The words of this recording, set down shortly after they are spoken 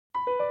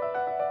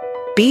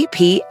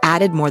BP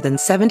added more than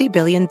 $70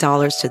 billion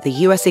to the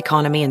U.S.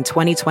 economy in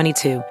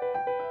 2022.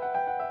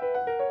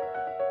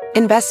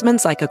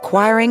 Investments like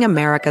acquiring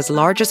America's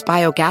largest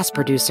biogas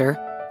producer,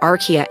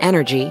 Archaea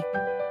Energy,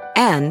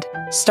 and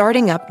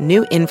starting up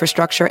new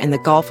infrastructure in the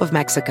Gulf of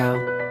Mexico.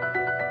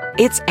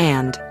 It's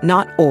and,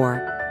 not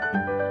or.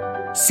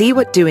 See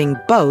what doing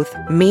both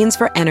means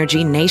for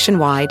energy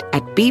nationwide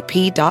at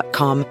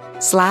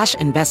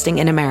bp.com/investing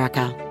in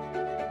America.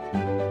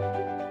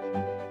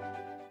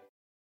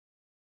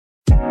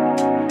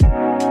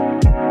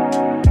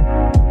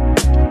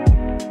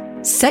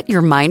 Set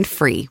your mind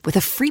free with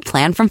a free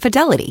plan from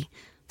Fidelity.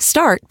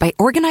 Start by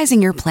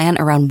organizing your plan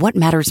around what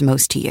matters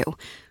most to you.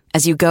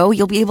 As you go,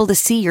 you'll be able to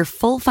see your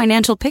full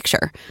financial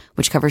picture,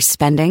 which covers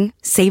spending,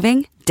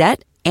 saving,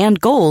 debt,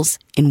 and goals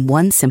in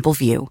one simple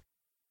view.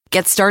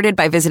 Get started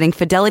by visiting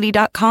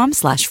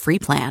fidelity.com/free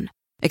plan.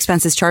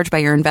 Expenses charged by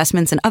your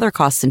investments and other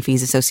costs and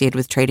fees associated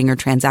with trading or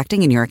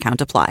transacting in your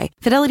account apply.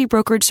 Fidelity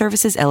Brokerage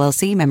Services,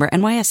 LLC, member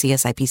NYSE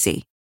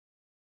SIPC.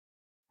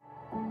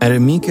 At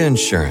Amica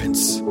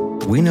Insurance,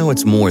 we know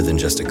it's more than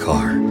just a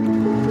car.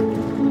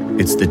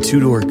 It's the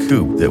two-door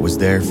coupe that was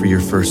there for your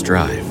first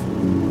drive.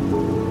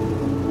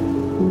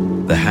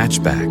 The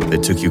hatchback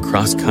that took you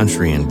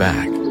cross-country and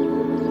back.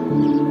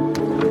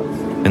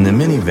 And the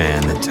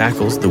minivan that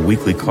tackles the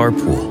weekly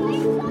carpool.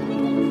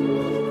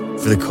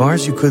 For the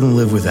cars you couldn't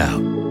live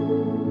without,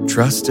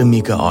 trust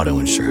Amica Auto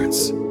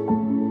Insurance.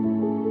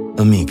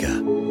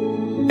 Amica.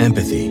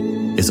 Empathy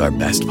is our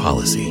best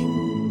policy.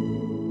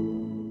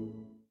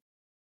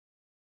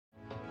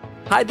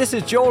 Hi, this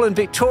is Joel and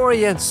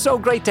Victoria, and so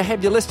great to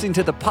have you listening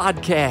to the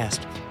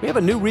podcast. We have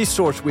a new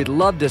resource we'd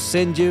love to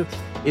send you.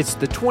 It's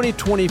the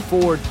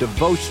 2024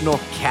 Devotional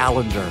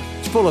Calendar.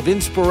 It's full of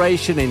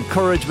inspiration,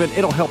 encouragement.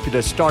 It'll help you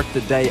to start the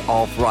day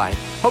off right.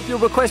 Hope you'll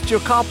request your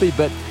copy,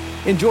 but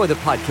enjoy the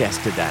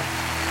podcast today.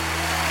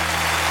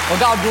 Well,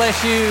 God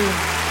bless you.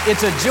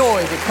 It's a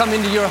joy to come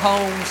into your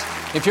homes.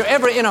 If you're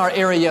ever in our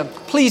area,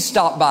 please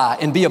stop by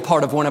and be a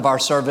part of one of our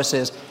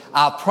services.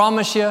 I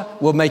promise you,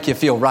 we'll make you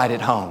feel right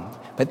at home.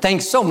 But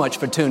thanks so much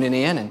for tuning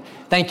in, and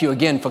thank you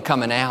again for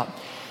coming out.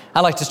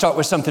 I like to start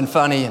with something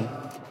funny, and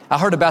I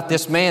heard about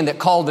this man that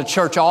called the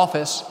church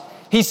office.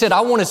 He said,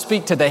 I want to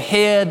speak to the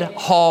head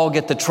hog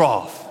at the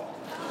trough.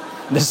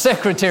 The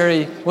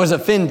secretary was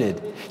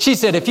offended. She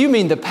said, if you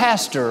mean the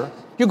pastor,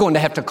 you're going to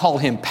have to call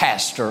him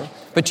pastor,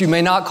 but you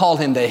may not call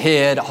him the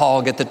head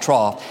hog at the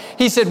trough.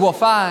 He said, well,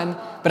 fine,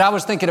 but I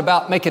was thinking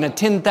about making a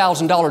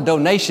 $10,000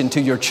 donation to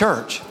your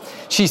church.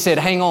 She said,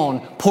 hang on,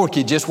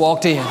 Porky just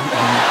walked in.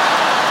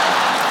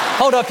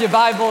 Hold up your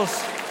Bibles.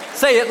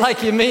 Say it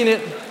like you mean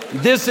it.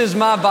 This is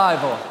my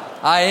Bible.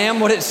 I am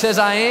what it says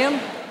I am.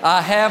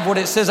 I have what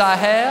it says I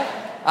have.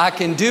 I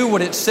can do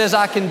what it says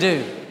I can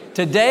do.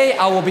 Today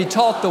I will be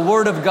taught the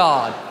Word of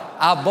God.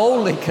 I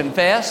boldly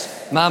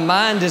confess. My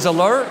mind is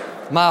alert.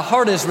 My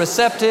heart is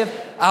receptive.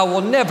 I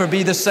will never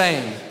be the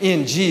same.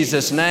 In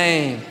Jesus'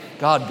 name,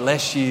 God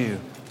bless you.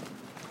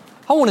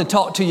 I want to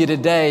talk to you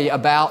today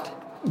about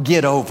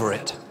get over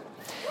it.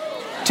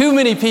 Too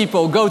many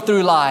people go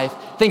through life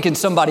thinking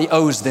somebody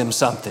owes them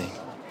something.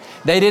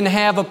 They didn't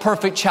have a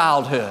perfect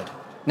childhood.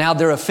 Now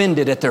they're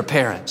offended at their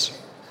parents.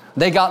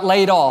 They got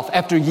laid off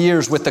after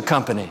years with the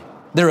company.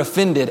 They're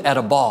offended at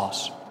a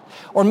boss.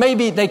 Or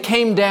maybe they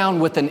came down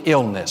with an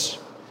illness.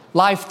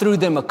 Life threw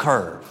them a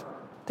curve.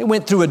 They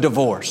went through a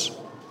divorce,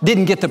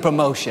 didn't get the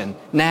promotion.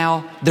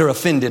 Now they're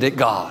offended at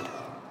God.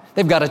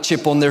 They've got a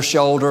chip on their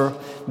shoulder,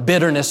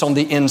 bitterness on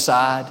the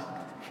inside.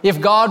 If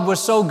God was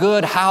so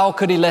good, how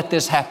could He let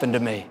this happen to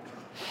me?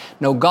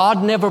 No,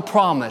 God never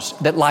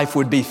promised that life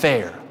would be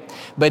fair.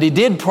 But He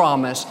did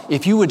promise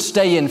if you would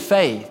stay in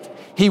faith,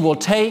 He will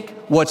take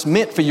what's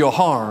meant for your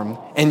harm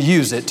and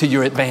use it to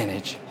your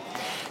advantage.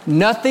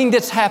 Nothing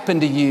that's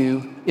happened to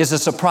you is a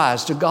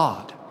surprise to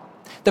God.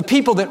 The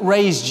people that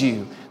raised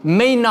you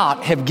may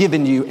not have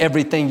given you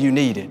everything you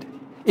needed.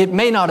 It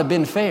may not have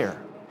been fair,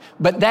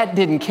 but that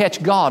didn't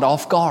catch God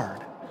off guard.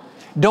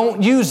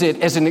 Don't use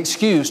it as an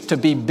excuse to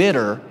be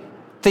bitter,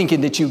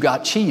 thinking that you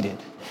got cheated.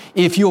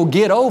 If you'll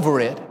get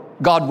over it,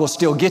 God will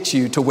still get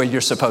you to where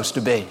you're supposed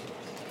to be.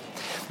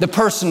 The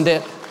person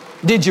that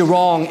did you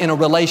wrong in a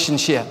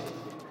relationship,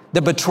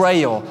 the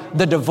betrayal,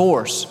 the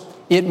divorce,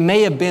 it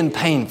may have been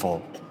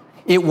painful.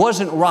 It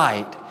wasn't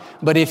right,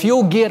 but if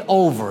you'll get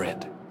over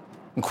it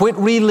and quit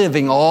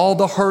reliving all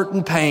the hurt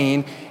and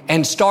pain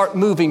and start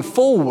moving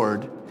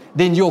forward,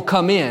 then you'll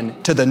come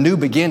in to the new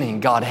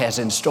beginning God has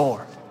in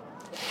store.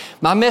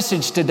 My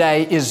message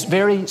today is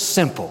very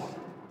simple.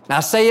 And I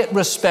say it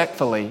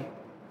respectfully.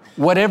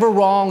 Whatever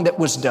wrong that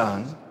was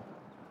done,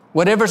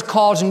 whatever's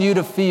causing you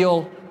to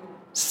feel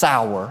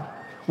sour,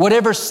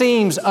 whatever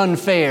seems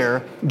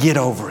unfair, get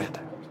over it.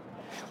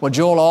 Well,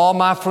 Joel, all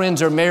my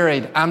friends are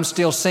married. I'm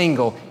still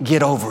single.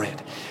 Get over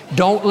it.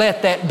 Don't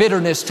let that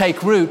bitterness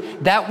take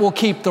root. That will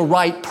keep the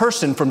right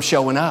person from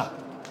showing up.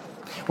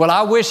 Well,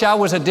 I wish I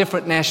was a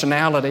different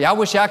nationality. I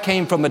wish I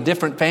came from a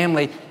different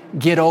family.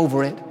 Get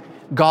over it.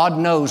 God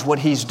knows what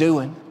He's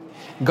doing.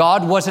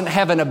 God wasn't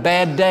having a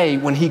bad day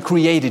when He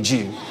created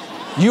you.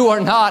 You are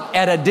not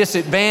at a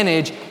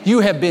disadvantage. You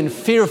have been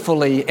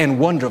fearfully and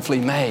wonderfully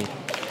made.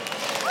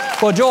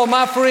 Well, Joel,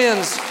 my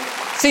friends,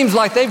 seems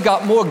like they've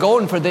got more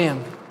going for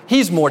them.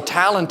 He's more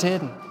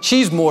talented.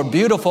 She's more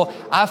beautiful.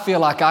 I feel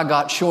like I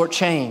got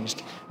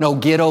shortchanged. No,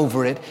 get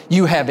over it.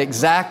 You have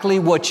exactly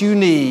what you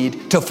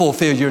need to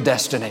fulfill your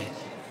destiny.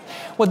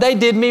 Well, they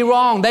did me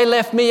wrong. They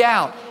left me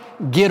out.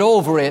 Get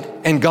over it,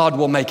 and God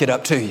will make it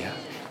up to you.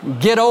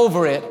 Get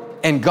over it,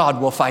 and God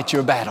will fight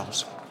your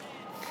battles.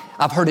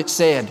 I've heard it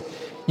said,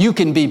 you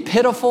can be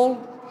pitiful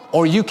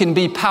or you can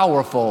be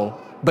powerful,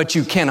 but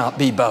you cannot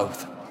be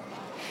both.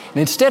 And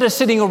instead of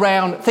sitting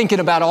around thinking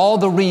about all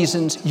the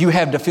reasons you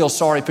have to feel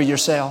sorry for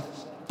yourself,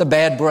 the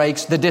bad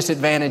breaks, the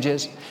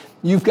disadvantages,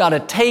 you've got to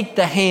take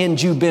the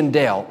hand you've been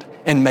dealt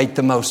and make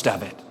the most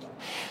of it.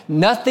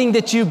 Nothing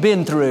that you've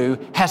been through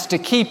has to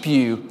keep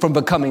you from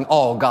becoming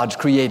all God's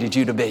created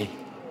you to be.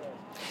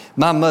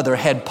 My mother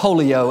had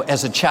polio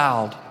as a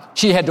child.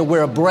 She had to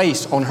wear a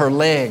brace on her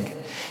leg.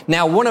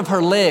 Now, one of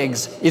her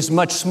legs is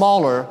much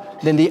smaller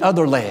than the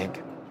other leg.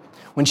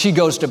 When she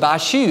goes to buy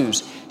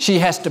shoes, she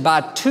has to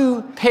buy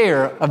 2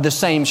 pairs of the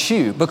same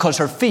shoe because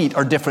her feet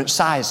are different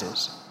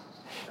sizes.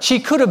 She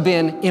could have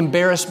been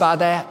embarrassed by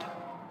that,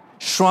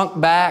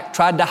 shrunk back,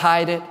 tried to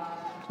hide it,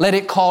 let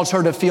it cause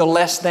her to feel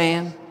less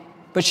than,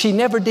 but she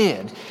never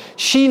did.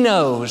 She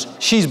knows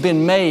she's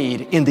been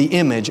made in the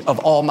image of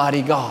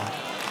Almighty God.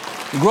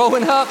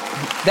 Growing up,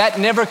 that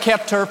never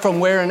kept her from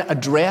wearing a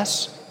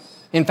dress.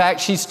 In fact,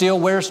 she still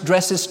wears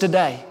dresses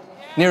today.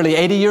 Nearly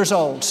 80 years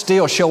old,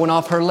 still showing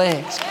off her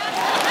legs.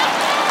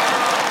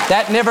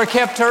 That never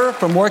kept her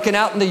from working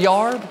out in the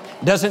yard.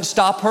 Doesn't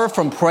stop her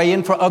from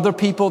praying for other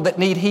people that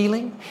need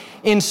healing.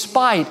 In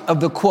spite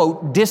of the,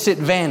 quote,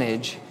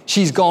 disadvantage,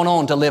 she's gone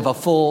on to live a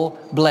full,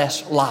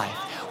 blessed life.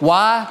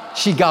 Why?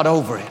 She got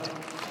over it.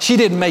 She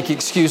didn't make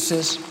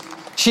excuses.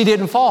 She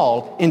didn't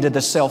fall into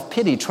the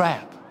self-pity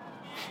trap.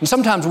 And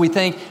sometimes we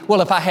think, well,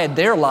 if I had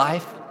their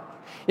life,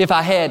 if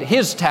I had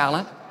his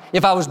talent,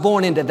 if I was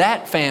born into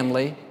that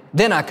family,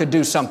 then I could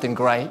do something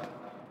great.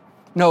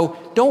 No,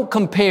 don't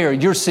compare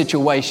your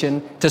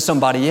situation to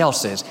somebody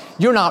else's.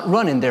 You're not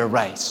running their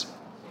race.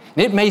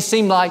 It may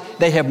seem like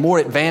they have more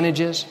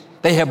advantages,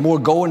 they have more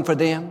going for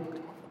them,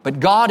 but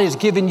God has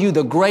given you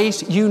the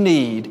grace you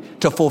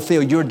need to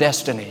fulfill your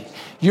destiny.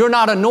 You're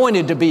not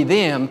anointed to be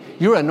them,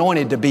 you're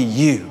anointed to be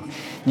you.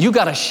 You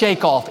got to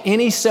shake off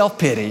any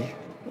self-pity,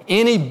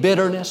 any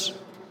bitterness.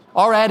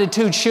 Our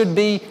attitude should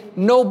be,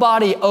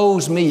 nobody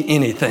owes me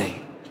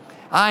anything.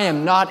 I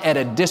am not at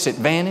a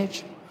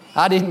disadvantage.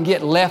 I didn't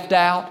get left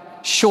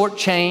out,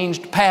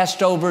 shortchanged,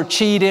 passed over,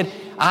 cheated.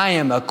 I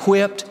am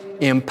equipped,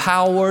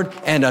 empowered,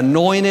 and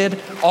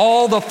anointed.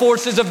 All the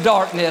forces of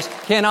darkness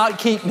cannot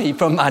keep me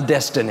from my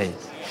destiny.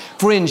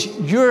 Friends,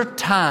 your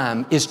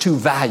time is too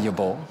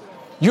valuable.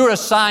 Your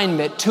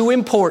assignment too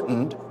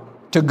important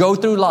to go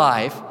through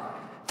life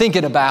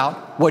thinking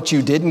about what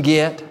you didn't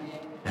get,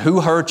 who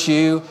hurt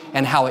you,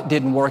 and how it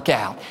didn't work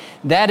out.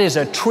 That is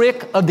a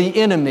trick of the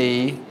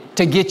enemy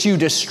to get you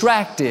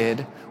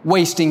distracted,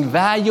 wasting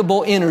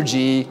valuable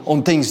energy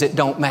on things that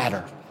don't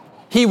matter.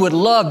 He would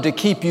love to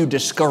keep you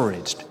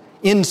discouraged,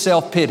 in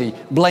self-pity,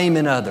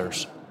 blaming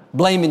others,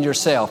 blaming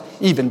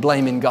yourself, even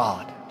blaming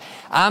God.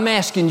 I'm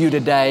asking you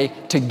today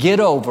to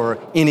get over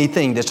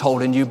anything that's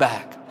holding you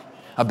back.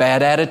 A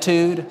bad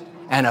attitude,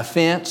 an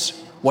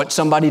offense, what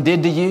somebody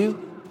did to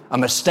you, a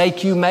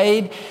mistake you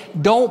made.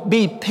 Don't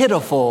be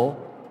pitiful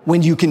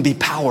when you can be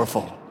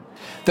powerful.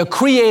 The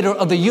Creator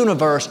of the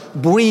universe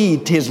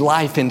breathed His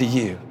life into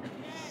you.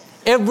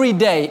 Every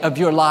day of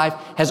your life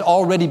has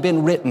already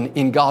been written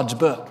in God's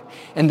book.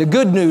 And the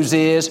good news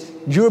is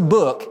your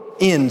book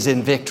ends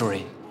in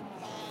victory.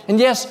 And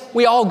yes,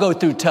 we all go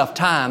through tough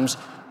times,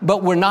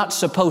 but we're not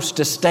supposed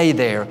to stay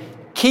there.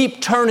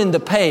 Keep turning the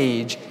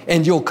page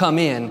and you'll come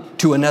in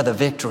to another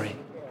victory.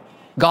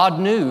 God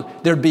knew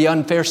there'd be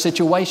unfair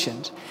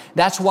situations.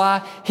 That's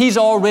why He's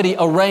already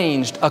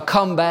arranged a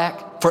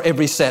comeback for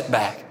every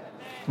setback,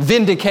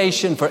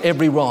 vindication for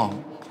every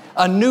wrong,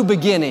 a new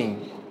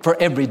beginning for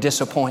every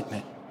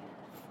disappointment.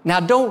 Now,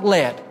 don't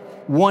let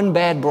one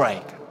bad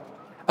break,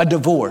 a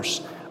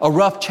divorce, a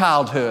rough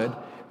childhood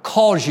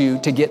cause you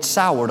to get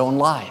soured on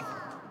life.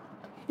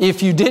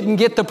 If you didn't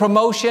get the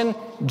promotion,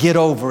 get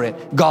over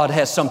it. God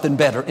has something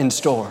better in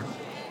store.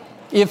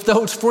 If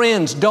those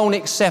friends don't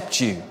accept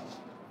you,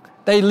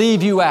 they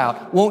leave you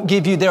out, won't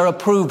give you their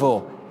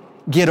approval,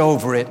 get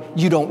over it.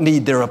 You don't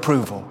need their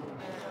approval.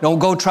 Don't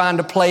go trying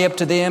to play up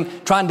to them,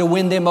 trying to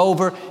win them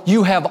over.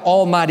 You have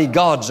Almighty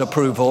God's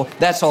approval.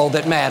 That's all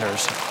that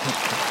matters.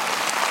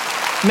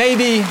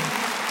 Maybe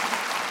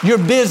your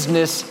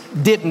business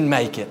didn't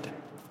make it.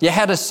 You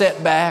had a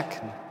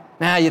setback.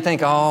 Now you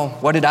think, oh,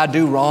 what did I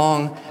do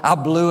wrong? I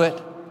blew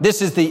it.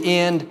 This is the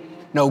end.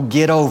 No,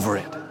 get over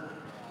it.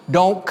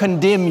 Don't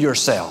condemn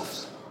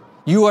yourself.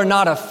 You are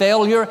not a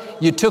failure.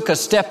 You took a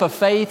step of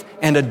faith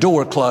and a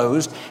door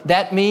closed.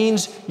 That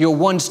means you're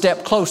one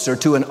step closer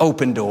to an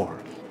open door.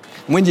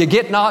 When you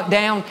get knocked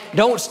down,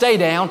 don't stay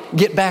down,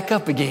 get back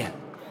up again.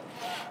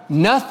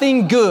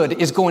 Nothing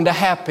good is going to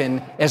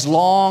happen as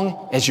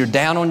long as you're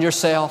down on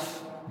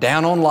yourself,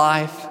 down on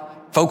life,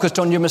 focused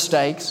on your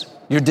mistakes,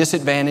 your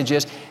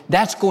disadvantages.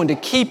 That's going to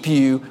keep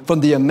you from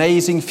the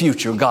amazing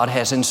future God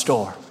has in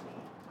store.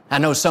 I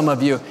know some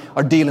of you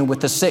are dealing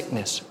with the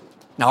sickness.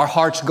 Now, our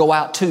hearts go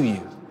out to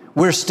you.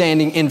 We're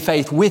standing in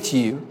faith with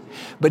you.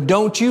 But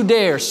don't you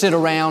dare sit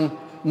around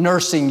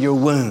nursing your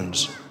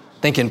wounds,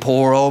 thinking,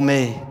 poor old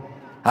me.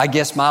 I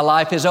guess my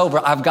life is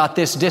over. I've got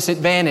this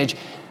disadvantage.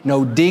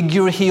 No, dig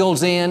your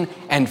heels in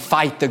and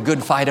fight the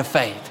good fight of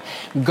faith.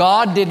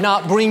 God did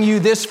not bring you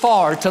this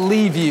far to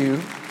leave you.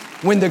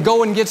 When the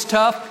going gets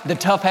tough, the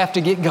tough have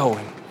to get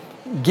going.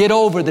 Get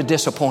over the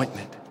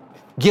disappointment.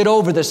 Get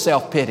over the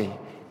self-pity.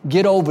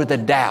 Get over the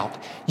doubt.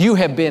 You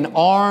have been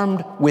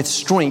armed with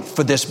strength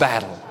for this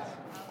battle.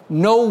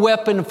 No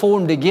weapon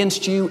formed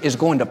against you is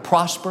going to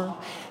prosper.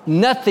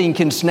 Nothing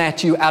can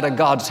snatch you out of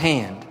God's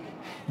hand.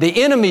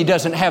 The enemy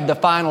doesn't have the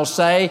final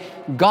say.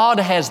 God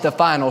has the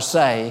final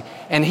say.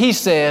 And He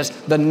says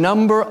the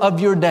number of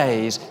your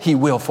days He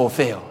will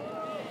fulfill.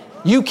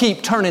 You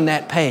keep turning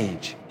that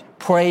page,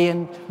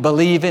 praying,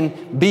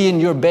 believing,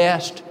 being your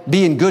best,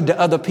 being good to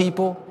other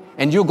people,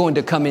 and you're going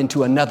to come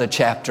into another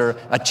chapter,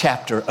 a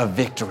chapter of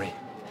victory.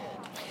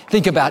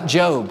 Think about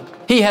Job.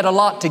 He had a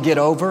lot to get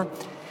over.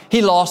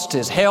 He lost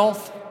his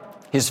health,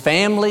 his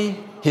family,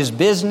 his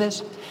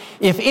business.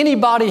 If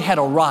anybody had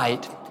a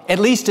right, at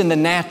least in the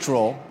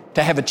natural,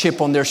 to have a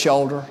chip on their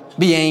shoulder,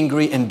 be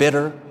angry and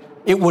bitter,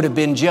 it would have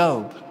been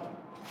Job.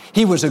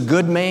 He was a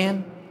good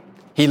man.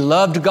 He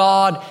loved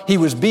God. He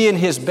was being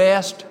his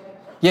best,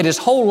 yet his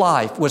whole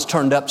life was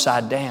turned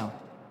upside down.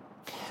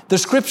 The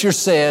Scripture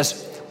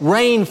says,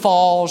 rain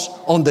falls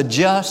on the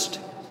just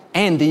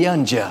and the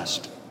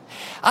unjust.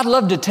 I'd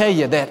love to tell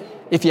you that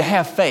if you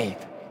have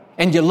faith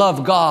and you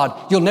love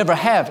God, you'll never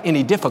have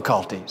any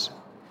difficulties.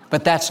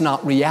 But that's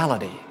not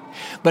reality.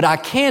 But I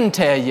can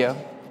tell you,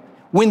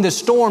 when the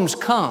storms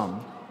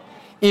come,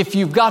 if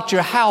you've got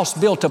your house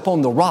built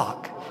upon the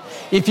rock,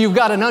 if you've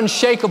got an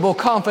unshakable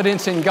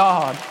confidence in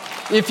God,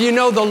 if you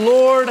know the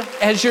Lord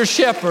as your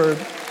shepherd,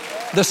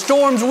 the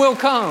storms will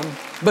come,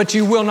 but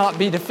you will not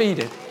be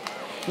defeated.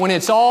 When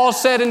it's all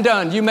said and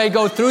done, you may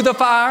go through the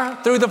fire,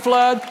 through the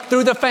flood,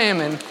 through the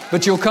famine,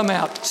 but you'll come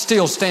out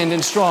still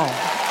standing strong.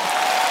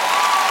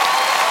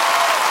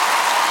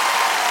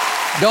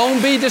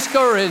 Don't be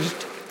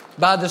discouraged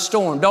by the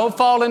storm. Don't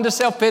fall into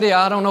self-pity.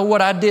 I don't know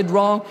what I did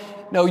wrong.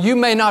 No, you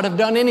may not have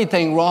done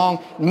anything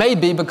wrong.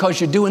 Maybe because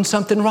you're doing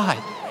something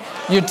right.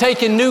 You're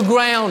taking new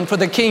ground for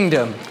the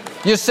kingdom.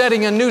 You're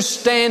setting a new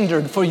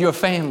standard for your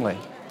family.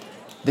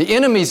 The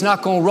enemy's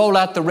not going to roll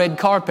out the red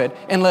carpet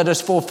and let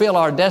us fulfill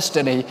our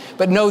destiny.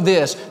 But know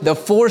this, the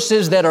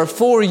forces that are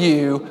for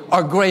you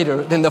are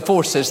greater than the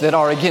forces that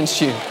are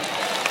against you.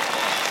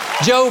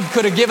 Job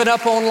could have given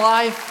up on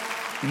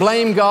life,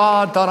 blamed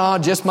God, thought,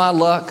 oh, just my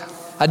luck.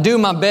 I do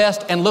my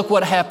best and look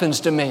what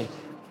happens to me.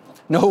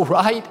 No,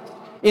 right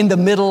in the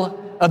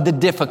middle of the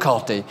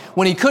difficulty,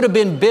 when he could have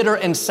been bitter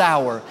and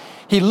sour,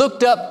 he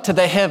looked up to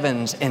the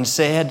heavens and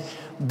said,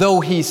 though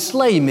He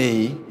slay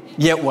me,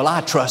 yet will I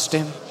trust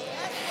Him.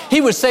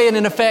 He was saying,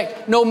 in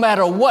effect, no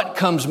matter what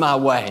comes my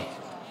way,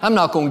 I'm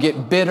not going to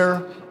get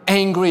bitter,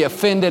 angry,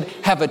 offended,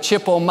 have a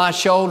chip on my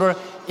shoulder.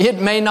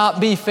 It may not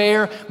be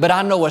fair, but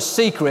I know a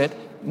secret.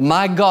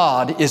 My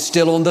God is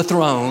still on the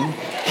throne.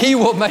 He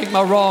will make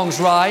my wrongs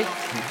right.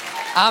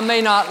 I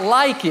may not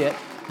like it,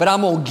 but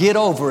I'm going to get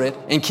over it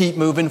and keep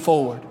moving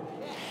forward.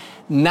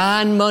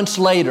 9 months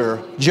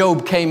later,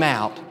 Job came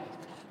out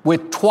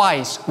with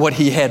twice what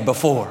he had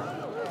before.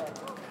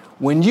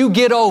 When you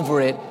get over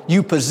it,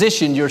 you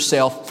position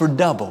yourself for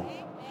double.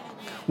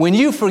 When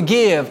you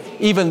forgive,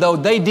 even though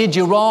they did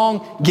you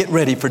wrong, get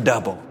ready for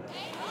double.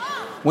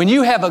 When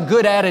you have a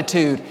good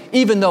attitude,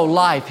 even though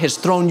life has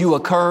thrown you a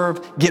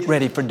curve, get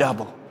ready for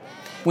double.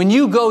 When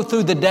you go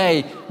through the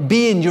day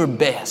being your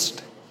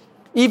best,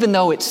 even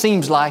though it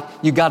seems like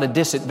you got a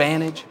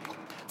disadvantage,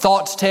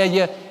 thoughts tell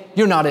you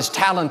you're not as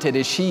talented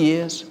as she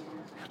is.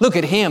 Look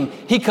at him.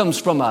 He comes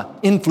from an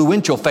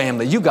influential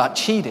family. You got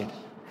cheated.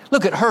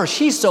 Look at her.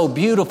 She's so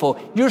beautiful.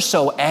 You're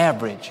so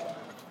average.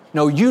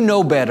 No, you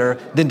know better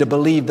than to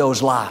believe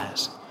those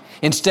lies.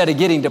 Instead of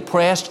getting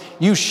depressed,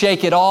 you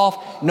shake it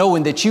off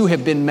knowing that you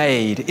have been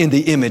made in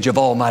the image of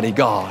Almighty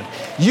God.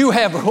 You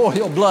have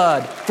royal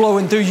blood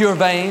flowing through your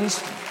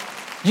veins.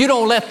 You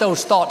don't let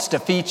those thoughts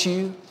defeat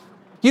you.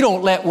 You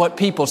don't let what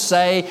people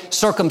say,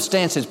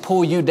 circumstances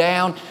pull you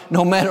down.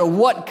 No matter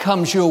what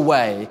comes your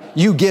way,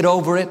 you get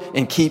over it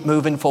and keep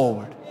moving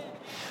forward.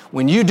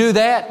 When you do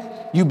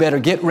that, you better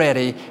get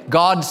ready.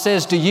 God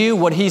says to you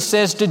what He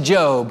says to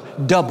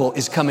Job, double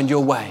is coming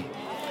your way.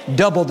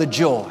 Double the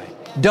joy,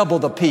 double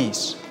the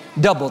peace,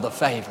 double the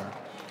favor.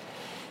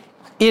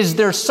 Is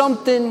there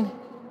something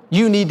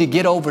you need to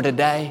get over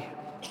today?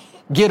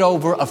 Get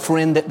over a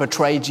friend that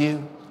betrayed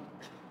you.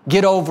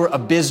 Get over a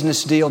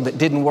business deal that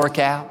didn't work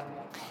out.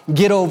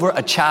 Get over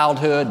a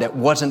childhood that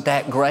wasn't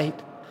that great.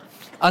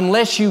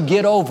 Unless you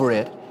get over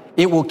it,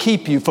 it will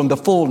keep you from the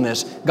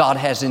fullness God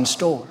has in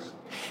store.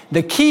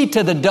 The key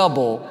to the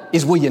double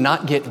is, will you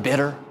not get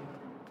bitter?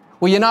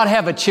 Will you not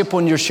have a chip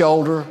on your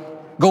shoulder,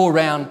 go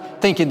around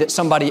thinking that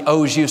somebody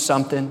owes you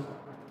something?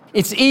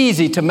 It's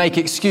easy to make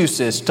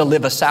excuses to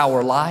live a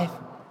sour life.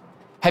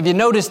 Have you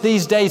noticed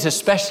these days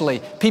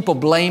especially, people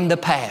blame the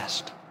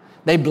past.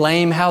 They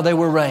blame how they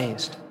were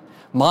raised.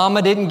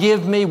 Mama didn't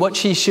give me what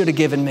she should have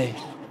given me.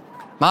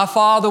 My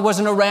father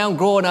wasn't around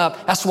growing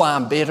up. That's why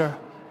I'm bitter.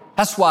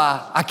 That's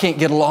why I can't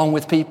get along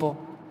with people.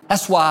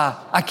 That's why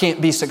I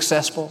can't be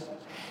successful.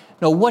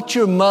 No, what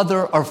your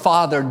mother or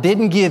father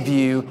didn't give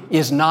you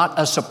is not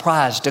a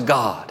surprise to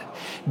God.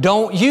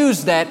 Don't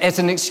use that as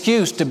an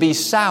excuse to be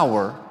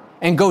sour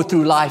and go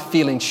through life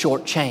feeling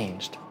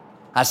shortchanged.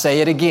 I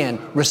say it again,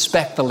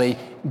 respectfully,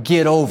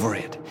 get over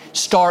it.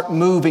 Start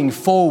moving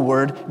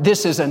forward.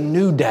 This is a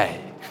new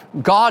day.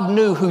 God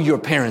knew who your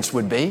parents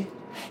would be.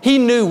 He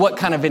knew what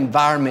kind of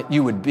environment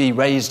you would be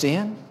raised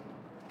in.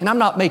 And I'm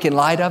not making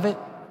light of it,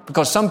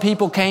 because some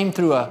people came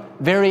through a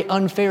very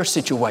unfair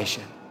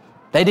situation.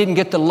 They didn't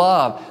get the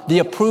love, the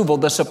approval,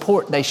 the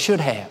support they should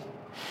have.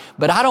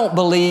 But I don't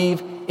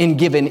believe in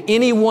giving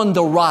anyone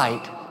the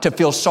right to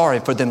feel sorry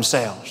for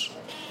themselves.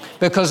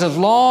 Because as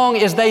long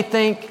as they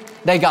think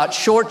they got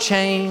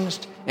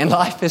shortchanged and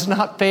life is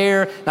not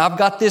fair, and I've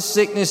got this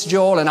sickness,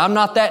 Joel, and I'm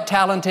not that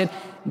talented,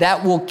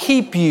 that will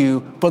keep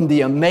you from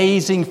the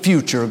amazing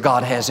future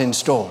God has in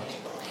store.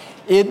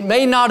 It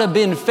may not have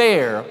been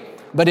fair,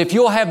 but if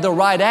you'll have the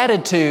right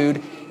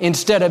attitude,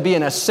 instead of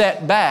being a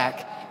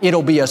setback,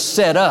 it'll be a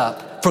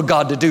setup for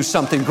God to do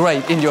something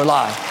great in your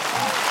life.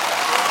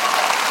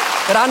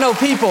 But I know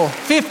people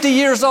 50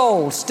 years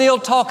old still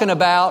talking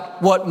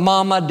about what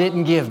mama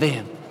didn't give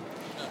them.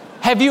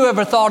 Have you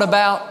ever thought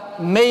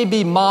about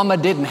maybe mama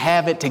didn't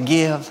have it to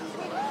give?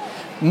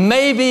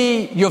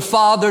 Maybe your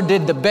father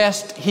did the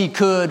best he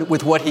could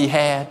with what he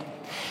had.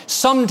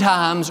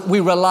 Sometimes we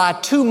rely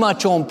too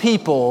much on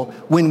people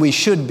when we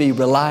should be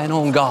relying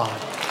on God.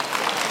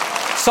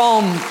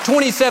 Psalm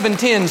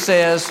 27:10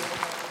 says,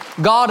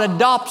 God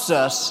adopts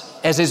us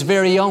as His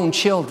very own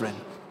children.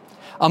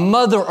 A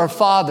mother or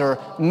father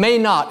may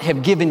not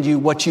have given you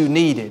what you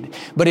needed,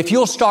 but if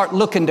you'll start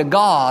looking to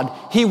God,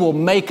 He will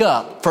make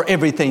up for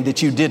everything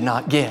that you did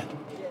not get.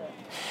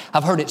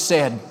 I've heard it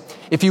said,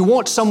 if you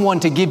want someone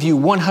to give you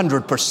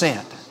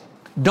 100%,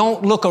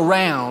 don't look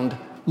around,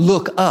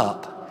 look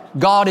up.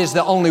 God is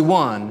the only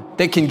one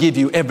that can give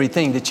you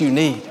everything that you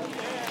need.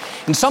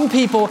 And some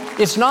people,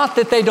 it's not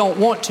that they don't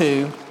want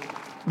to,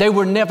 they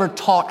were never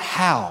taught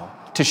how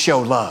to show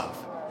love,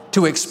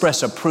 to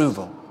express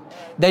approval.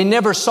 They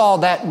never saw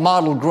that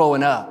model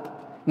growing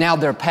up. Now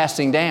they're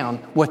passing down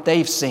what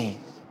they've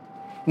seen.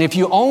 And if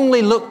you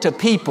only look to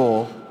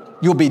people,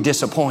 you'll be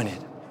disappointed.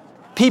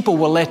 People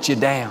will let you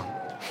down.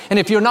 And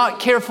if you're not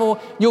careful,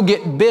 you'll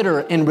get bitter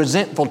and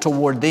resentful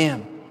toward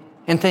them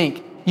and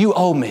think, you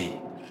owe me.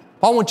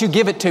 Why won't you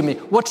give it to me?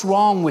 What's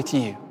wrong with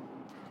you?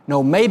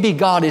 No, maybe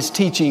God is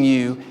teaching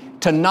you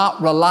to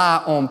not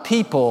rely on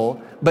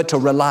people, but to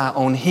rely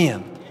on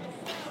Him.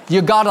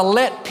 You got to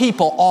let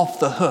people off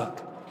the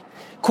hook.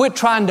 Quit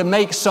trying to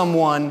make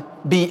someone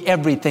be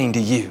everything to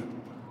you.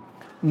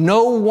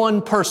 No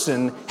one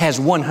person has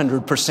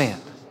 100%.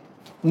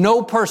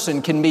 No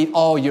person can meet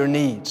all your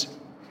needs.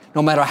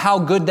 No matter how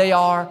good they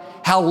are,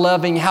 how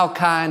loving, how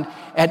kind,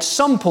 at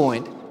some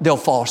point they'll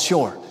fall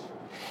short.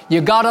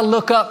 You got to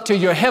look up to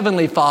your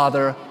Heavenly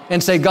Father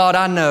and say, God,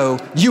 I know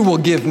You will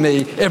give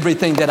me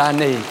everything that I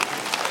need.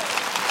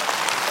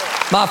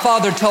 My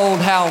father told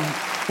how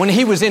when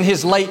he was in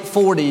his late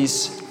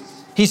 40s,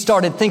 he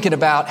started thinking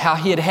about how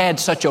he had had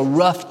such a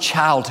rough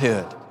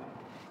childhood.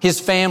 His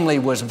family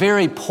was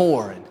very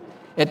poor, and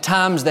at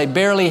times they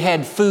barely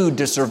had food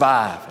to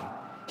survive.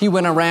 He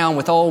went around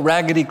with old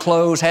raggedy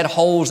clothes, had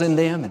holes in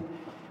them, and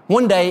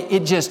one day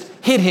it just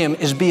hit him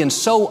as being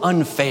so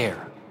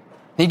unfair.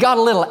 He got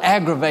a little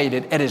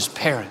aggravated at his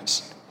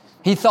parents.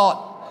 He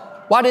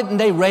thought, why didn't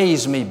they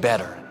raise me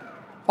better?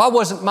 Why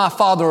wasn't my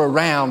father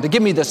around to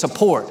give me the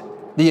support,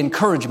 the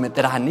encouragement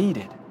that I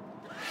needed?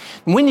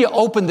 When you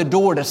open the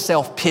door to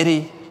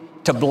self-pity,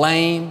 to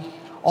blame,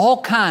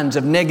 all kinds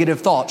of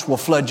negative thoughts will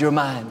flood your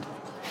mind.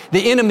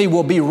 The enemy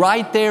will be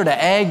right there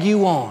to egg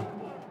you on,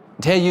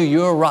 tell you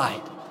you're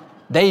right.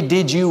 They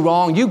did you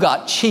wrong. You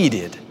got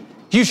cheated.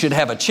 You should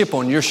have a chip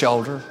on your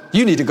shoulder.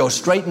 You need to go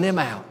straighten them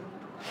out.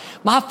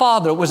 My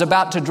father was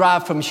about to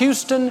drive from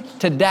Houston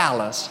to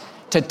Dallas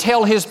to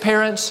tell his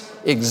parents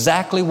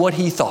exactly what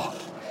he thought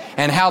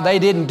and how they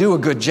didn't do a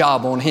good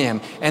job on him,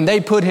 and they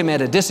put him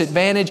at a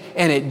disadvantage,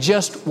 and it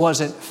just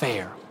wasn't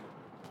fair.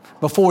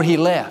 Before he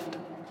left,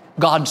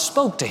 God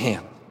spoke to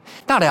him,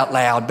 not out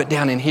loud, but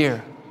down in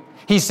here.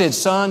 He said,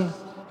 son,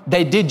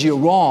 they did you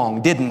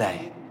wrong, didn't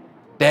they?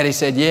 Daddy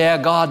said, yeah,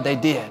 God, they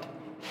did.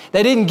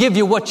 They didn't give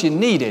you what you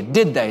needed,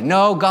 did they?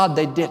 No, God,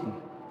 they didn't.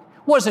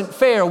 Wasn't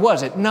fair,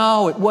 was it?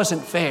 No, it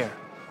wasn't fair.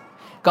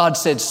 God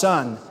said,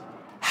 son,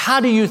 how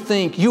do you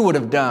think you would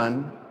have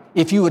done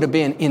if you would have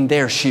been in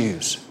their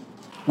shoes?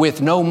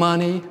 With no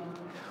money,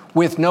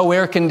 with no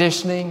air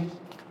conditioning,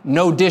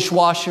 no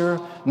dishwasher,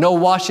 no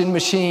washing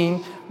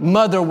machine,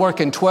 mother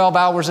working 12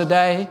 hours a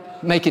day,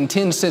 making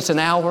 10 cents an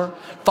hour,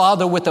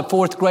 father with a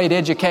 4th grade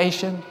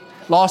education,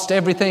 lost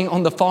everything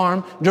on the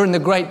farm during the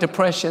Great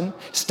Depression,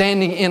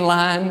 standing in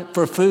line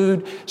for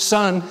food.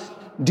 Son,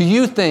 do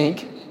you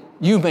think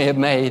you may have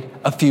made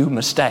a few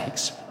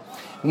mistakes?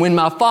 When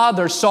my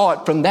father saw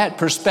it from that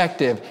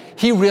perspective,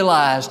 he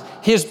realized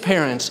his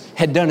parents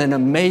had done an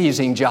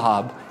amazing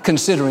job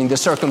considering the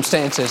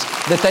circumstances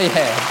that they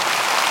had.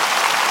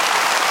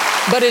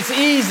 But it's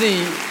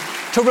easy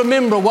to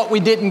remember what we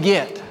didn't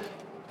get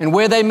and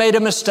where they made a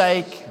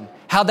mistake, and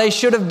how they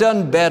should have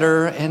done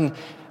better, and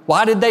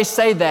why did they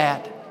say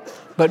that?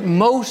 But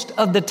most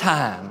of the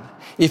time,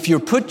 if you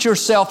put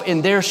yourself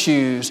in their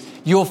shoes,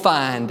 you'll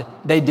find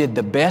they did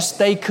the best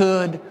they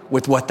could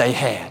with what they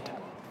had.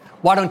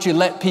 Why don't you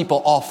let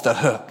people off the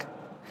hook?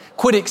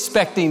 Quit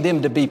expecting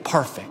them to be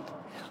perfect.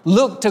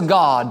 Look to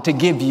God to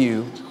give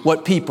you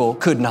what people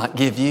could not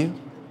give you.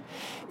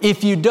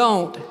 If you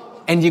don't,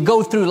 and you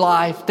go through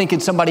life thinking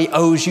somebody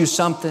owes you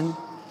something,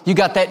 you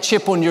got that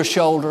chip on your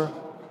shoulder,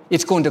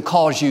 it's going to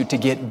cause you to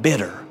get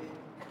bitter.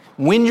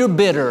 When you're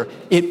bitter,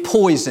 it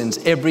poisons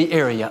every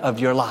area of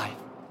your life.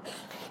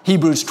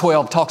 Hebrews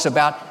 12 talks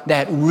about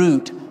that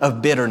root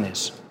of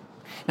bitterness.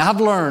 Now,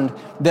 I've learned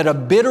that a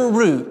bitter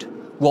root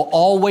will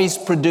always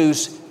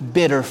produce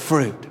bitter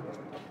fruit.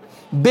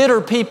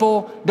 Bitter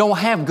people don't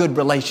have good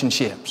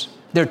relationships.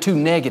 They're too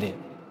negative.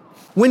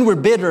 When we're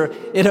bitter,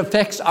 it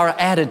affects our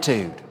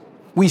attitude.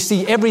 We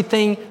see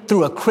everything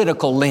through a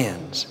critical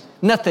lens.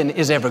 Nothing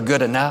is ever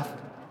good enough.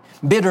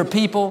 Bitter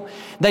people,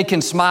 they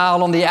can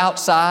smile on the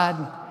outside.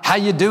 How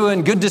you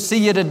doing? Good to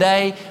see you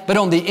today. But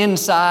on the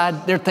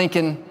inside, they're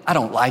thinking, I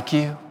don't like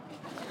you.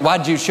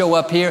 Why'd you show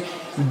up here?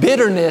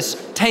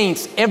 Bitterness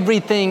taints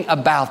everything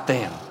about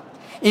them.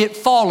 It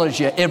follows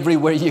you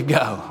everywhere you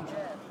go.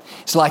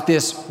 It's like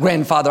this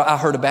grandfather I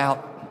heard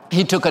about.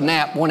 He took a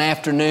nap one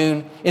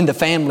afternoon in the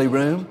family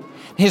room.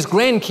 His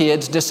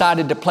grandkids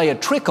decided to play a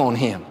trick on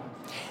him.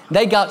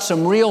 They got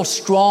some real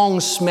strong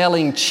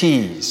smelling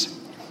cheese.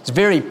 It's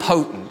very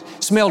potent,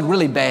 smelled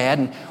really bad.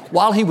 And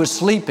while he was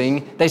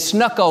sleeping, they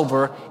snuck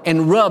over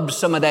and rubbed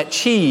some of that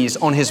cheese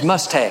on his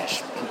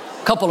mustache.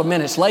 A couple of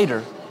minutes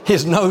later,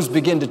 his nose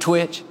began to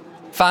twitch.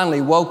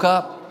 Finally woke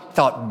up,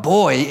 thought,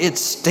 boy, it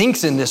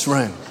stinks in this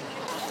room.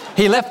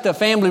 He left the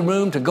family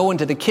room to go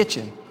into the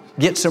kitchen,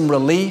 get some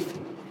relief.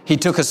 He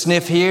took a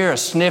sniff here, a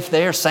sniff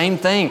there, same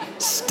thing,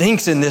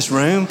 stinks in this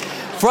room.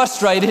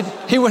 Frustrated,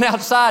 he went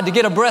outside to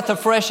get a breath of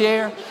fresh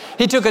air.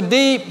 He took a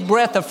deep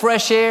breath of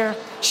fresh air,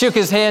 shook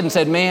his head and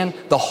said, man,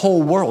 the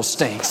whole world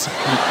stinks.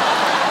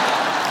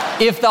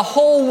 If the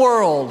whole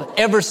world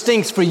ever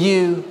stinks for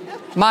you,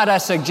 might I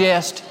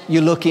suggest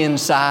you look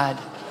inside?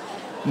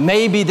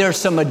 Maybe there's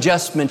some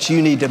adjustments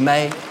you need to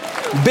make.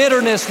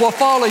 Bitterness will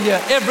follow you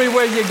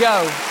everywhere you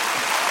go.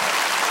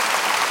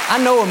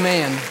 I know a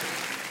man,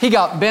 he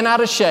got bent out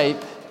of shape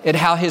at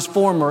how his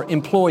former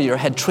employer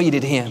had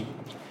treated him.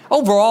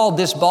 Overall,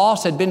 this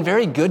boss had been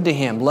very good to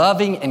him,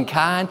 loving and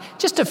kind,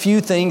 just a few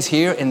things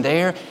here and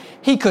there.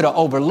 He could have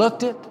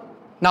overlooked it,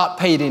 not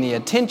paid any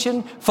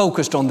attention,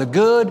 focused on the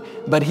good,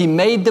 but he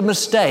made the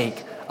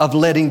mistake of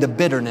letting the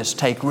bitterness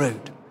take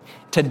root.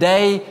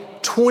 Today,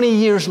 20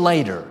 years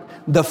later,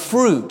 the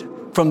fruit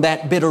from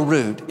that bitter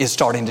root is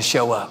starting to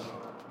show up.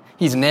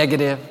 He's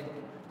negative,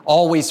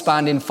 always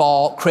finding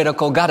fault,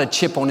 critical, got a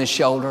chip on his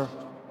shoulder.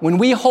 When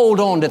we hold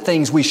on to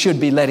things we should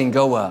be letting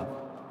go of,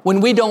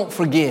 when we don't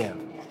forgive,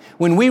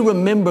 when we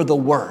remember the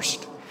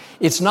worst,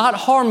 it's not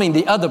harming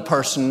the other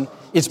person,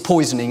 it's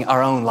poisoning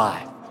our own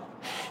life.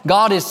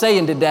 God is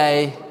saying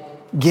today,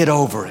 get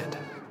over it.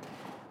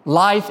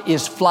 Life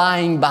is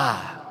flying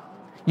by.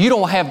 You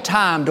don't have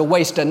time to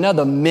waste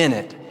another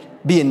minute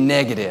being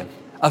negative,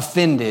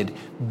 offended,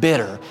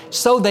 bitter.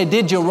 So they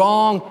did you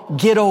wrong,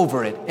 get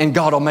over it, and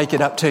God will make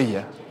it up to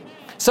you.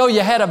 So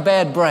you had a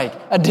bad break,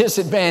 a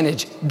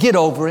disadvantage, get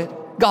over it.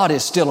 God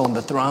is still on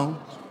the throne.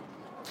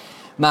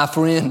 My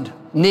friend,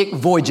 Nick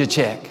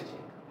Vujicic,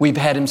 we've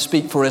had him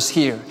speak for us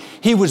here.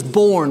 He was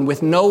born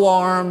with no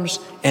arms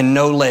and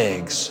no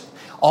legs.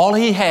 All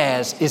he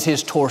has is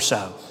his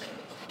torso.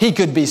 He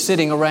could be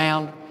sitting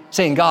around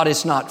saying, God,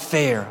 it's not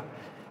fair.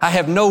 I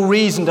have no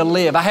reason to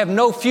live. I have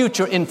no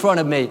future in front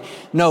of me.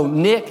 No,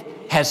 Nick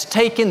has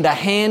taken the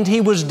hand he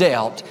was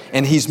dealt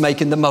and he's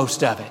making the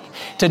most of it.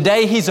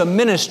 Today, he's a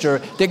minister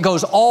that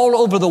goes all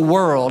over the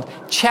world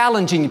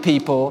challenging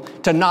people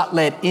to not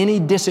let any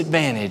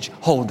disadvantage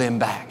hold them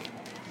back.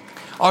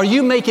 Are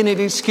you making an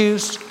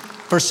excuse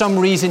for some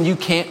reason you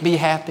can't be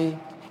happy?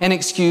 An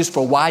excuse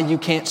for why you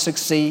can't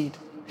succeed?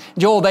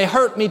 Joel, they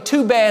hurt me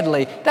too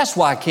badly. That's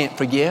why I can't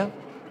forgive.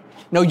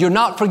 No, you're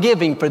not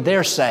forgiving for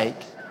their sake.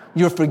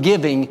 You're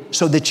forgiving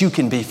so that you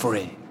can be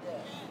free.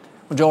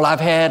 Well, Joel, I've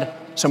had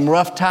some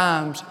rough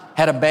times,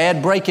 had a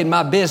bad break in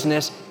my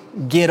business.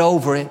 Get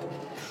over it.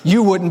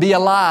 You wouldn't be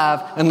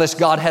alive unless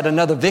God had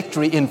another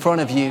victory in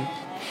front of you.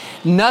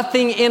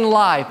 Nothing in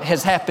life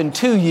has happened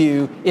to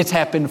you, it's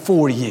happened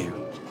for you.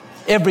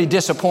 Every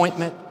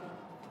disappointment,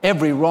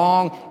 every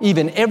wrong,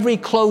 even every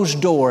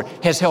closed door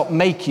has helped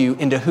make you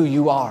into who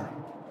you are.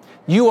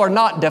 You are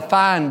not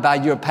defined by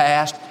your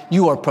past.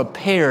 you are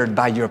prepared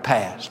by your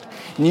past.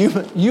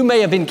 You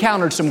may have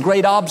encountered some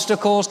great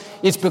obstacles.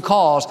 It's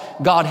because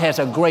God has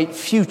a great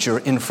future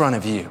in front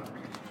of you.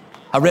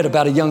 I read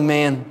about a young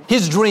man.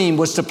 His dream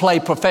was to play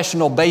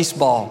professional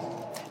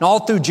baseball. And all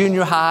through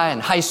junior high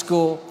and high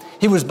school,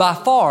 he was by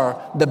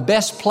far the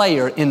best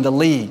player in the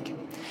league.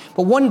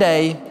 But one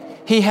day,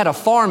 he had a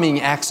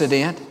farming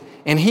accident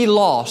and he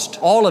lost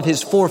all of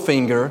his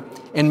forefinger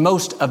and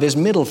most of his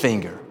middle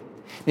finger.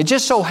 It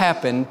just so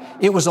happened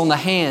it was on the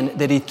hand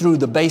that he threw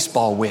the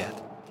baseball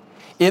with.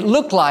 It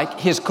looked like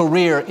his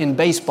career in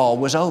baseball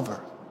was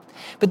over.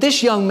 But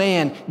this young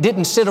man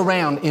didn't sit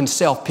around in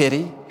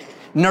self-pity,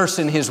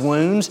 nursing his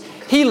wounds.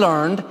 He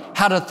learned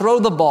how to throw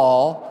the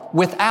ball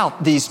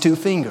without these two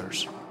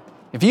fingers.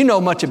 If you know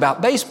much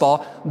about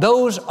baseball,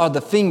 those are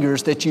the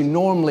fingers that you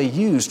normally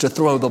use to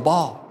throw the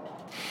ball.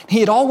 He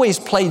had always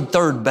played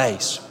third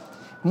base.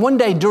 One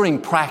day during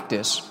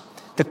practice,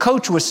 the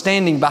coach was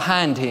standing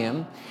behind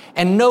him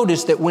and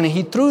noticed that when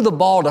he threw the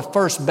ball to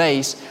first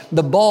base,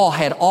 the ball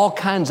had all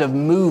kinds of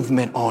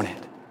movement on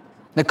it.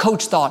 The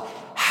coach thought,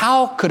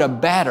 how could a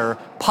batter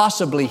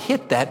possibly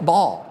hit that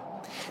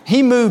ball?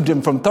 He moved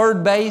him from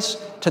third base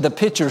to the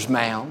pitcher's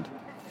mound.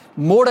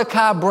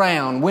 Mordecai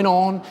Brown went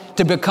on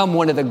to become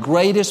one of the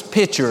greatest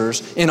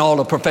pitchers in all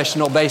of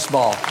professional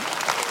baseball.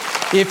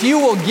 If you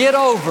will get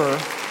over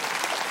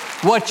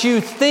what you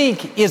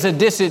think is a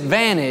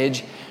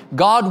disadvantage,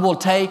 God will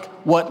take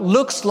what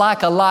looks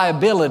like a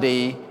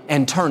liability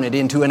and turn it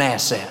into an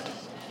asset.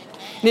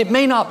 And it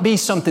may not be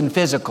something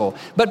physical,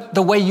 but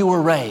the way you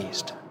were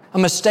raised, a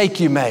mistake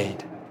you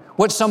made,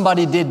 what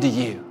somebody did to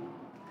you.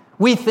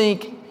 We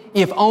think,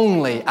 if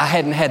only I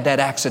hadn't had that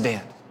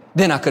accident,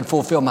 then I could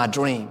fulfill my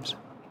dreams.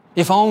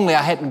 If only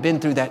I hadn't been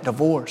through that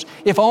divorce.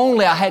 If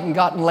only I hadn't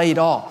gotten laid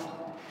off.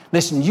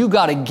 Listen, you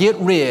got to get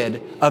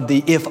rid of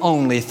the if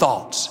only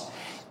thoughts.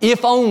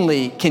 If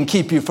only can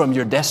keep you from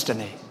your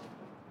destiny.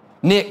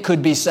 Nick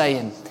could be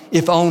saying,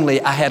 if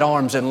only I had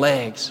arms and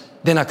legs,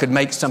 then I could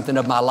make something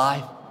of my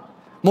life.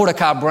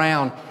 Mordecai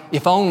Brown,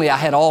 if only I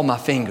had all my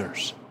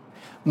fingers.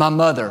 My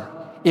mother,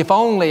 if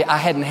only I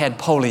hadn't had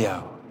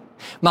polio.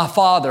 My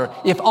father,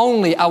 if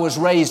only I was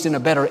raised in a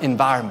better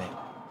environment.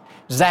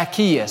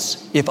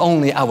 Zacchaeus, if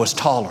only I was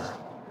taller.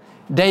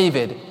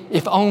 David,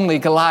 if only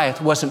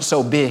Goliath wasn't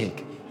so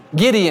big.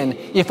 Gideon,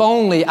 if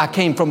only I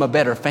came from a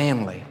better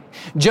family.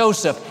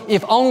 Joseph,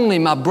 if only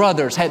my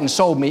brothers hadn't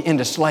sold me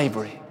into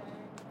slavery.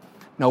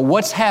 Now,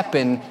 what's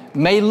happened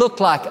may look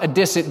like a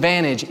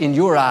disadvantage in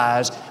your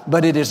eyes,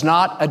 but it is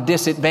not a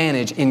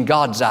disadvantage in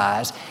God's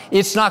eyes.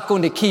 It's not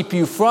going to keep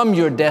you from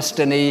your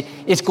destiny.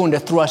 It's going to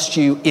thrust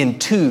you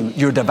into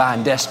your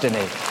divine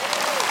destiny.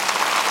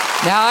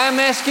 Now, I'm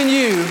asking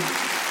you,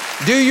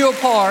 do your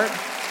part.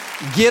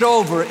 Get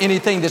over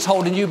anything that's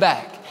holding you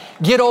back.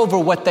 Get over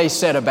what they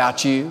said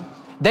about you.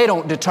 They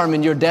don't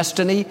determine your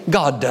destiny.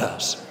 God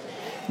does.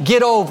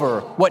 Get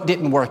over what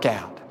didn't work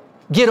out.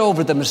 Get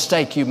over the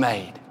mistake you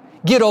made.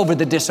 Get over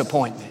the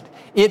disappointment.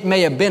 It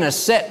may have been a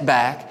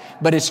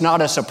setback, but it's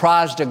not a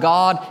surprise to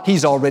God.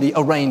 He's already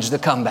arranged the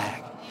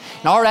comeback.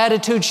 And our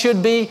attitude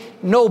should be,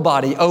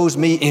 nobody owes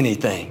me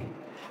anything.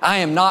 I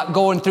am not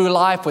going through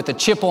life with a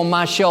chip on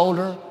my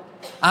shoulder.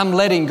 I'm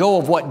letting go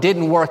of what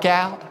didn't work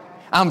out.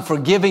 I'm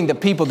forgiving the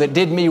people that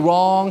did me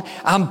wrong.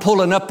 I'm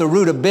pulling up the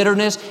root of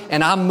bitterness,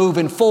 and I'm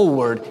moving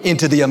forward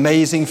into the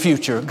amazing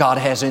future God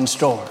has in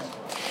store.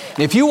 And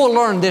if you will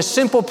learn this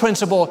simple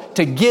principle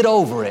to get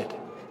over it,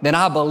 then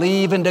I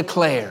believe and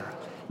declare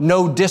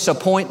no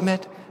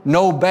disappointment,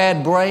 no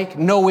bad break,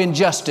 no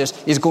injustice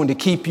is going to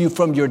keep you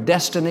from your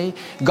destiny.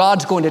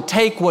 God's going to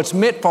take what's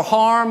meant for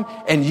harm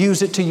and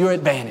use it to your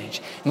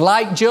advantage. And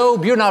like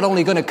Job, you're not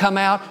only going to come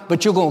out,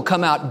 but you're going to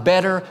come out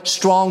better,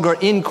 stronger,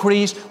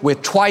 increased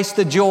with twice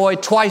the joy,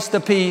 twice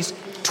the peace,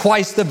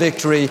 twice the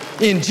victory.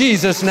 In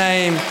Jesus'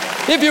 name.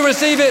 If you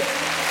receive it,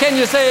 can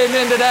you say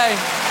amen today?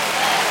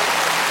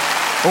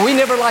 Well, we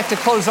never like to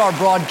close our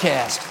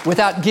broadcast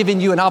without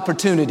giving you an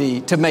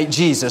opportunity to make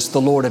Jesus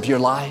the Lord of your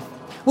life.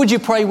 Would you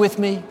pray with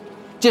me?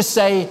 Just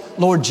say,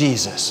 Lord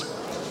Jesus,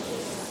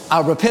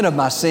 I repent of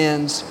my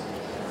sins.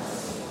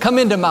 Come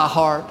into my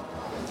heart.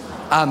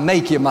 I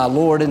make you my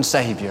Lord and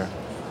Savior.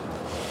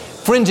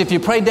 Friends, if you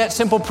prayed that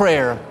simple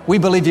prayer, we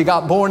believe you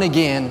got born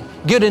again.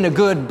 Get in a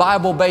good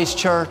Bible-based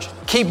church.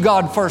 Keep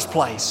God first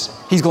place.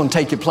 He's going to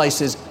take you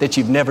places that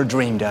you've never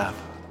dreamed of.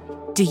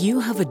 Do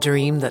you have a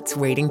dream that's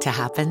waiting to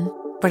happen,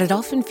 but it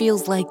often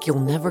feels like you'll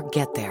never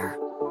get there?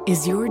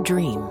 Is your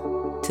dream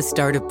to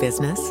start a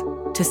business?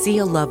 To see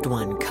a loved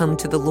one come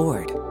to the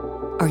Lord?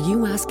 Are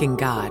you asking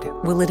God,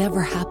 will it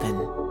ever happen?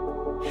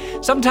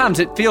 Sometimes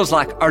it feels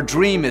like our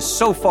dream is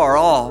so far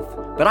off,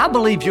 but I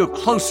believe you're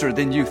closer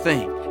than you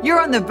think. You're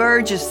on the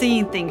verge of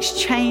seeing things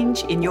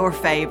change in your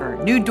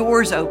favor, new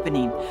doors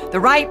opening, the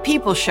right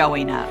people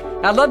showing up.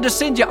 I'd love to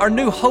send you our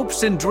new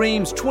Hopes and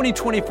Dreams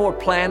 2024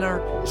 planner.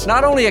 It's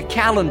not only a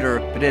calendar,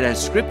 but it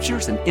has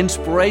scriptures and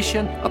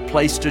inspiration, a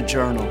place to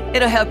journal.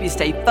 It'll help you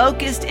stay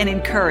focused and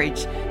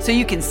encouraged so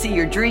you can see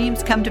your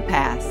dreams come to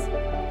pass.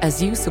 As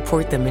you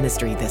support the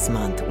ministry this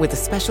month with a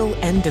special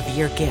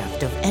end-of-year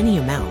gift of any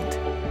amount,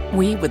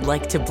 we would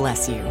like to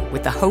bless you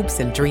with the Hopes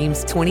and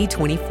Dreams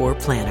 2024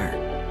 Planner.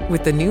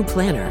 With the new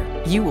planner,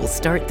 you will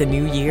start the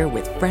new year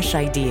with fresh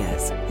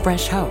ideas,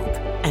 fresh hope,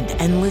 and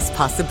endless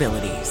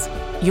possibilities.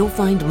 You'll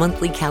find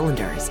monthly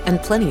calendars and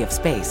plenty of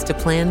space to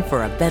plan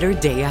for a better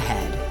day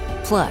ahead.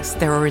 Plus,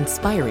 there are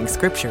inspiring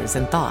scriptures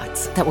and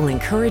thoughts that will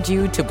encourage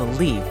you to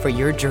believe for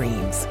your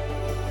dreams.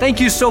 Thank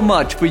you so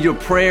much for your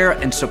prayer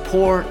and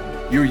support,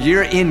 your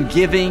year-end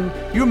giving.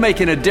 You're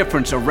making a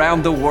difference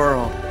around the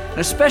world. And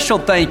a special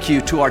thank you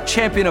to our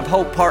Champion of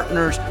Hope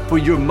partners for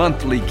your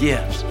monthly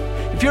gifts.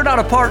 If you're not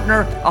a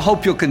partner, I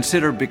hope you'll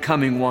consider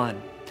becoming one.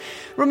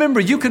 Remember,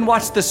 you can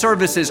watch the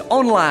services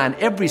online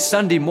every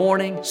Sunday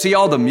morning, see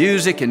all the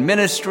music and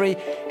ministry,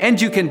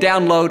 and you can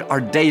download our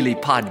daily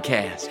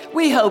podcast.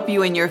 We hope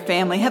you and your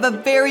family have a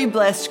very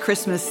blessed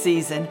Christmas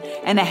season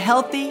and a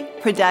healthy,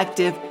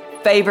 productive,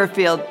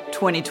 favor-filled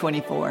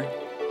 2024.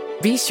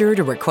 Be sure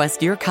to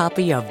request your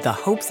copy of the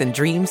Hopes and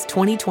Dreams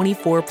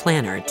 2024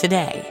 Planner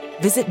today.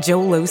 Visit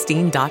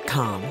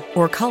joelosteen.com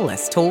or call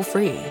us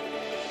toll-free.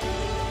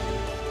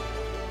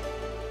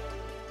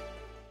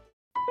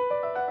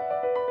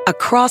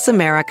 Across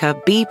America,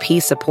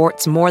 BP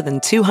supports more than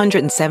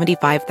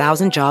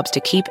 275,000 jobs to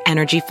keep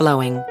energy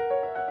flowing.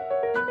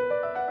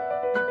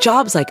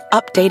 Jobs like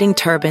updating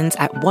turbines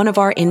at one of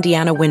our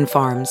Indiana wind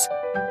farms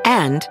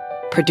and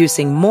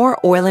producing more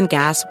oil and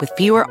gas with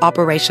fewer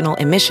operational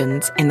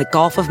emissions in the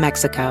Gulf of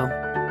Mexico.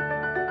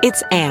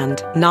 It's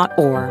and, not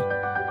or.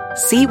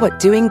 See what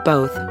doing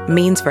both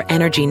means for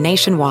energy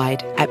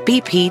nationwide at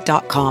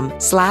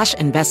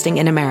bp.com/investing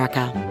in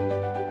America.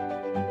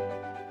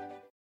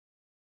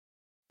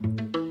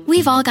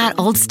 We've all got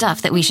old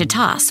stuff that we should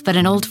toss, but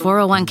an old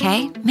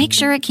 401k, make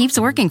sure it keeps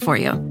working for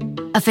you.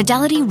 A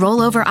Fidelity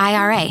Rollover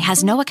IRA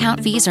has no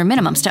account fees or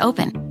minimums to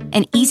open.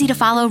 An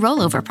easy-to-follow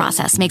rollover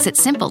process makes it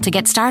simple to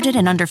get started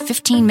in under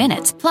 15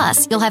 minutes.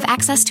 Plus, you'll have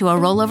access to a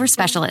rollover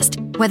specialist.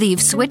 Whether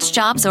you've switched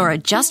jobs or are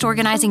just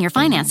organizing your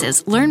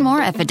finances, learn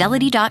more at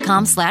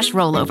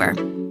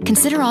fidelity.com/rollover.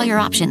 Consider all your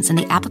options and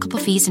the applicable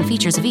fees and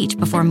features of each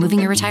before moving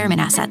your retirement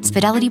assets.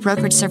 Fidelity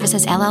Brokerage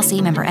Services, LLC,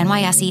 member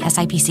NYSE,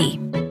 SIPC.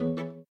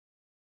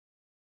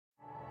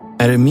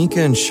 At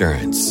Amica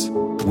Insurance,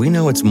 we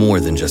know it's more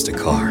than just a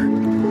car.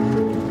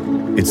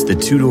 It's the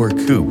two-door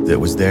coupe that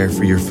was there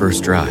for your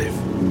first drive,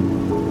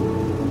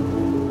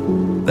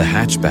 the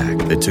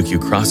hatchback that took you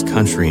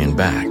cross-country and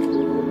back,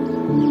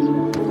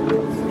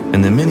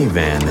 and the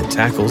minivan that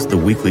tackles the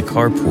weekly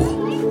carpool.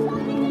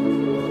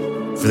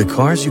 For the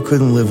cars you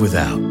couldn't live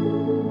without,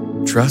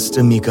 trust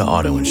Amica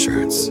Auto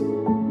Insurance.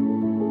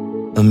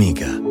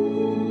 Amica,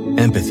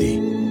 empathy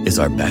is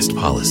our best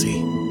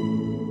policy.